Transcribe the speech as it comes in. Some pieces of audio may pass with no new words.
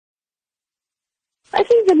I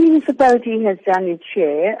think the municipality has done its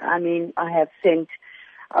share. I mean, I have sent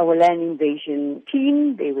our land invasion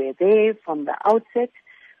team. They were there from the outset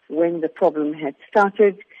when the problem had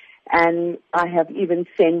started. And I have even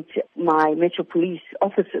sent my Metro Police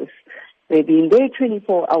officers. They've been there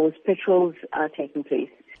 24 hours. Patrols are taking place.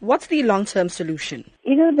 What's the long-term solution?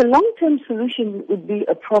 The long-term solution would be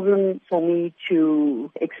a problem for me to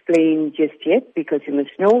explain just yet, because you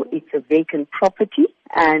must know it's a vacant property.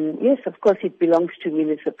 And yes, of course, it belongs to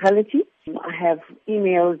municipality. I have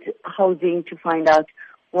emailed housing to find out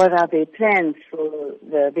what are their plans for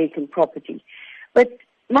the vacant property. But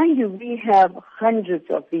mind you, we have hundreds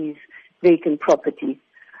of these vacant properties.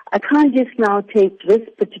 I can't just now take this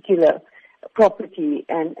particular property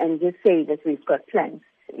and just say that we've got plans.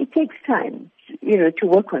 It takes time, to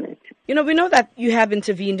work on it. We know that you have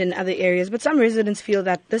intervened in other areas, but some residents feel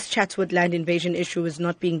that this Chatsworth land invasion issue is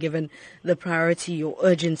not being given the priority or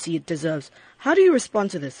urgency it deserves. How do you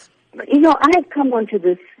respond to this? I have come onto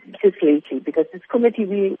this just lately because this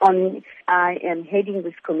committee I am heading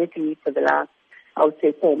this committee for the last, I would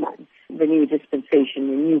say, 4 months. The new dispensation,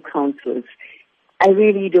 the new councils. I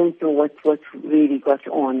really don't know what's really got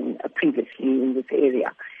on previously in this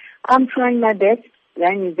area. I'm trying my best.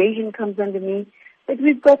 Land invasion comes under me, but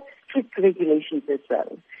we've got strict regulations as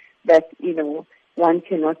well that, one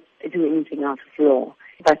cannot do anything out of law.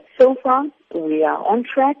 But so far, we are on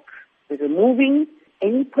track with removing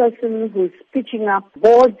any person who's pitching up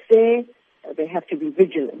boards there. They have to be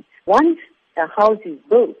vigilant. Once a house is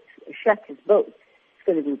built, a shack is built, it's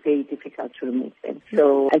going to be very difficult to remove them.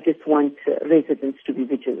 So I just want residents to be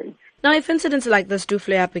vigilant. Now, if incidents like this do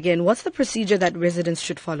flare up again, what's the procedure that residents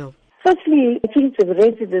should follow? Firstly, I think the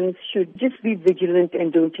residents should just be vigilant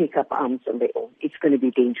and don't take up arms on their own. It's going to be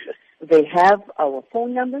dangerous. They have our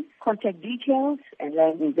phone numbers, contact details, and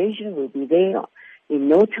land invasion will be there in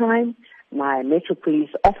no time. My Metro Police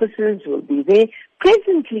officers will be there.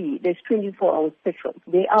 Presently, there's 24 hours patrol.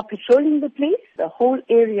 They are patrolling the place. The whole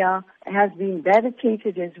area has been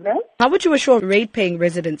barricaded as well. How would you assure rate-paying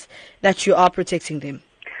residents that you are protecting them?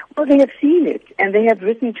 Well, they have seen it, and they have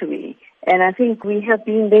written to me. And I think we have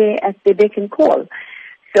been there at the beck and call.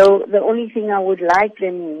 So the only thing I would like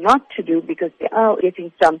them not to do, because they are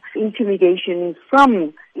getting some intimidation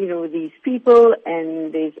from, these people,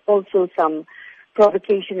 and there's also some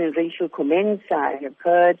provocation and racial comments I have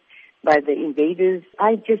heard by the invaders.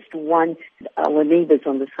 I just want our neighbors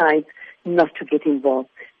on the side not to get involved.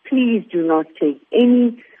 Please do not take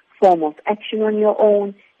any form of action on your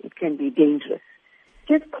own. It can be dangerous.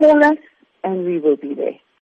 Just call us and we will be there.